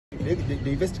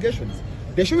the investigations.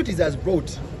 The sureties has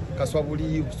brought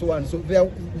Kaswabuli, so and so. They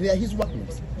are his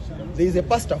workmates. There is a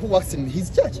pastor who works in his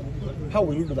church. How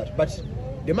will you do that? But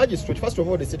the magistrate, first of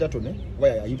all, the state attorney,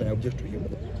 why I even object to him,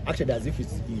 acted as if he's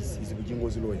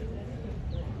Bujjingo's lawyer.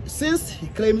 Since he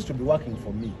claims to be working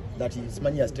for me, that his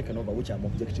money has taken over, which I'm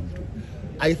objecting to,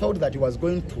 I thought that he was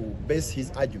going to base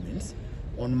his arguments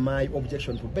on my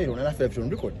objection to bail on an affidavit on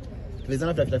record. There's an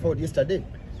affidavit I filed yesterday.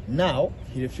 Now,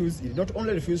 he not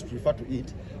only refused to refer to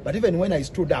it, but even when I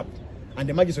stood up and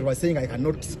the magistrate was saying I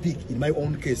cannot speak in my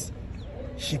own case,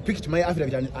 she picked my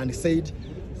affidavit and said,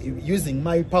 using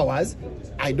my powers,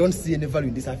 I don't see any value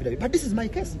in this affidavit. But this is my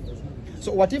case.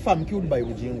 So what if I'm killed by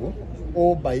Bujjingo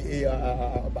or by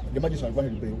the magistrate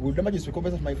wanted to bail? Will the magistrate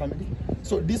compensate my family?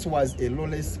 So this was a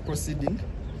lawless proceeding.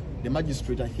 The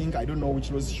magistrate, I don't know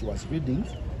which laws she was reading,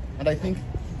 and I think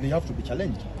they have to be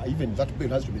challenged. Even that bail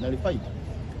has to be nullified.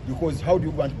 Because how do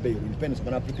you grant bail? Independence of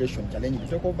an application, challenging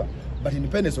the takeover, but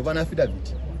independence of an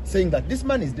affidavit saying that this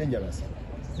man is dangerous.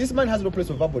 This man has no place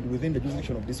of abode within the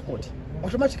jurisdiction of this court.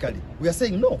 Automatically, we are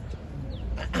saying no.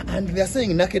 And they are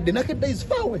saying naked. The naked day is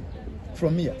far away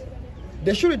from here.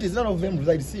 The sureties, none of them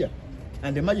resides here.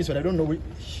 And the magistrate, I don't know,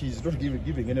 she's not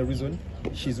giving any reason.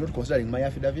 She's not considering my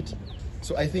affidavit.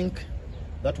 So I think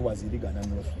that was illegal and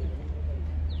unlawful.